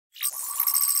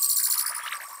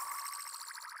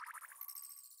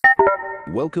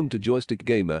Welcome to Joystick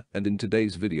Gamer, and in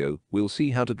today's video, we'll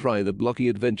see how to try the Blocky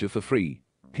adventure for free.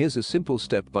 Here's a simple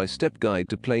step-by-step guide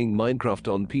to playing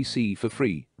Minecraft on PC for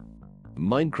free.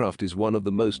 Minecraft is one of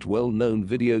the most well-known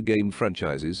video game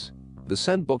franchises. The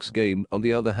sandbox game, on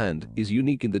the other hand, is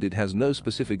unique in that it has no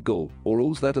specific goal or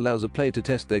rules that allows a player to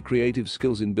test their creative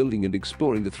skills in building and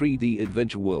exploring the 3D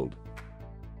adventure world.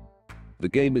 The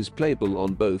game is playable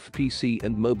on both PC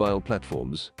and mobile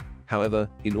platforms. However,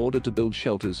 in order to build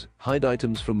shelters, hide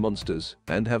items from monsters,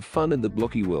 and have fun in the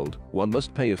blocky world, one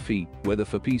must pay a fee, whether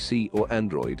for PC or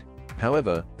Android.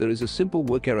 However, there is a simple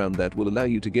workaround that will allow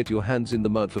you to get your hands in the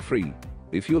mud for free.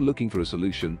 If you're looking for a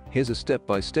solution, here's a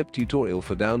step-by-step tutorial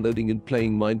for downloading and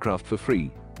playing Minecraft for free.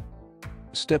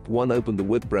 Step 1. Open the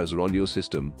web browser on your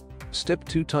system. Step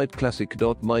 2. Type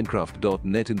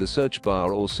classic.minecraft.net in the search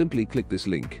bar or simply click this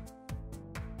link.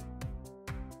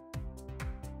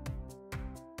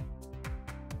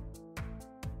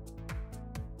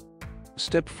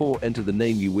 Step 4. Enter the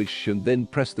name you wish and then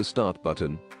press the start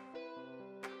button.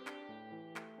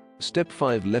 Step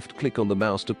 5. Left click on the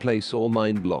mouse to place or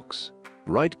mine blocks.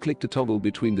 Right click to toggle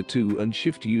between the two and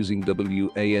shift using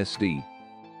WASD.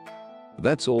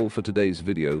 That's all for today's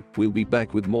video. We'll be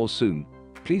back with more soon.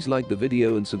 Please like the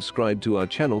video and subscribe to our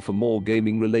channel for more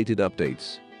gaming related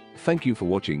updates. Thank you for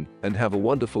watching and have a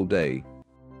wonderful day.